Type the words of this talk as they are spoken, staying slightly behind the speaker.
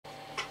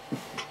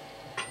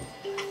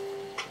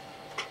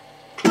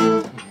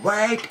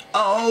Wait,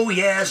 oh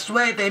yes,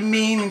 wait a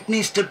minute,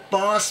 Mr.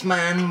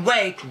 Postman.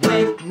 Wait,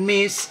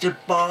 Mr.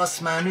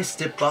 Postman,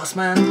 Mr.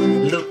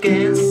 Postman. Look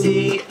and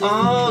see,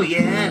 oh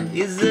yeah,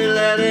 is a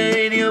letter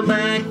in your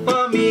bag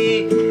for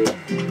me?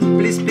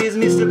 Please,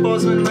 Mr.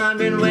 Postman, I've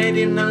been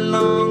waiting a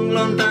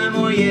long time,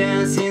 oh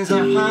yeah, since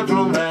I heard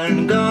from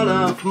a girl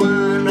of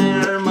mine.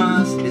 There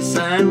must be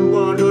some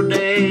word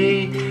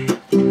today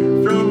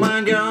from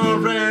my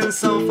girlfriend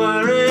so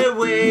far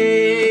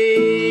away.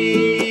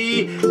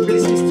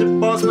 Please, Mr.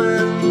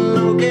 Postman,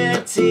 look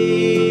and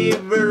see,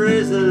 where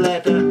is a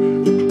letter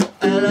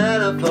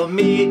for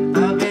me?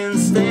 I've been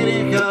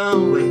standing here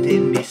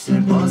waiting,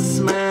 Mr.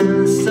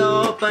 Postman,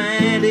 so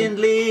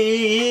patiently,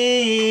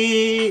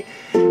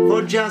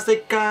 for just a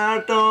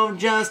card of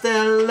just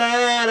a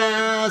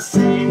letter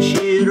saying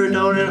she's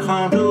returning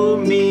home to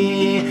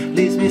me.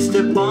 Please,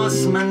 Mr.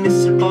 Postman,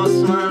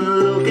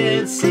 look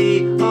and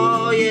see,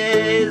 oh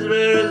yes,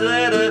 where is a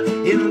letter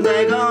in the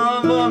bag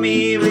home for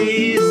me?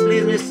 Please,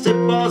 Mr.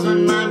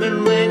 Postman, I've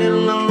been waiting a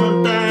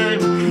long time,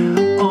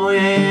 oh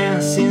yeah,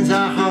 since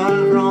I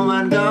heard from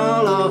a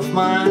girl of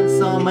mine.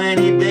 So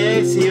many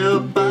days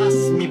you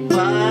passed me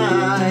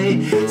by,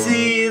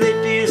 see the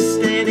tears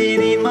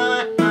standing in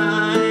my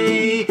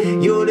eye.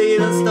 You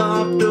didn't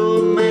stop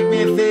to make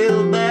me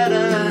feel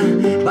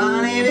better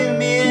by leaving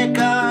me a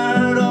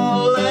card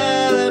or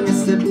letter.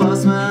 Mr.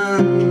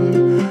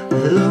 Postman,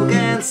 look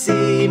and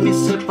see,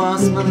 Mr.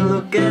 Postman,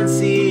 look and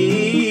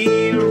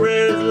see,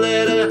 where's the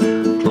letter?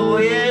 Oh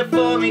yeah,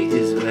 for me,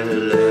 is where the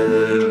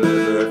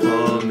letter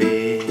for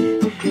me.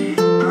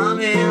 I've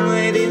been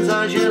waiting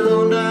such a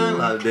long time,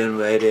 I've been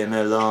waiting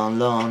a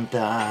long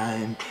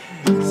time.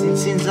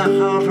 Since I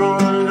heard from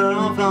a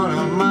girl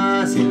from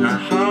mine, since I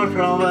heard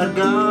from a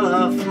girl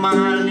of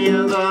mine.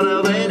 You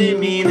gotta wait a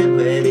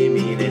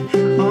minute,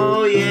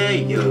 oh yeah,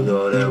 you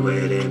gotta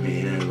wait a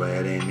minute,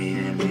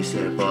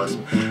 Mr.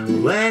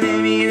 Postman. Wait a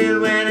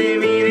minute,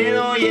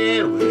 oh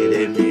yeah, wait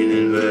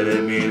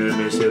a minute,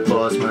 Mr.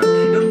 Postman.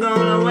 You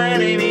gotta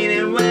wait a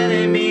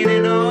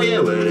minute, oh yeah,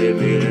 wait a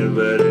minute,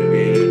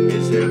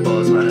 Mr.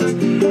 Postman.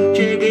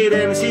 Check it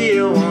and see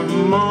you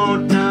one more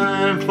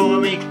time for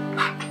me.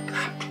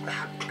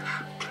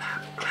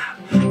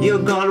 You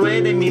gotta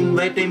wait a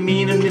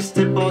minute,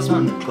 Mr.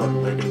 Postman. You gotta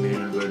wait a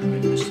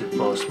minute, Mr.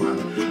 Postman.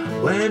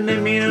 Wait a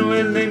minute,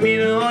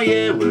 oh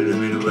yeah, wait a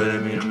minute,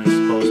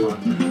 Mr. Postman.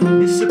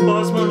 Mr.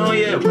 Postman, oh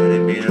yeah, wait a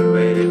minute,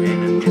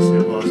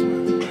 Mr.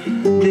 Postman.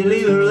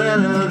 Deliver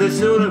letter, the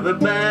sooner the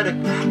better.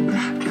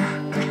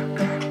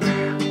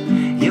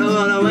 You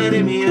gotta wait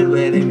a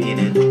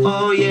minute,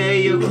 oh yeah,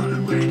 you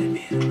gotta wait a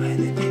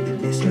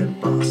minute, Mr.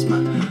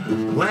 Postman.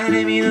 Wait a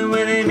minute, oh,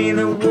 wait a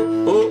minute,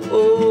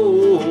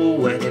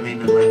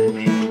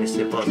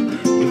 Mr. Postman.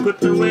 You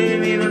gotta wait a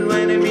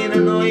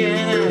minute, oh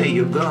yeah,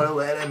 you gotta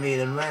wait a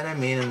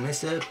minute,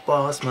 Mr.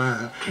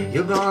 Postman.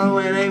 You gotta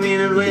wait a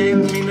minute,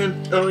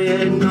 oh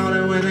yeah, you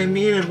gotta wait a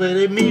minute,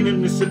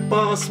 Mr.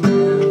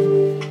 Postman.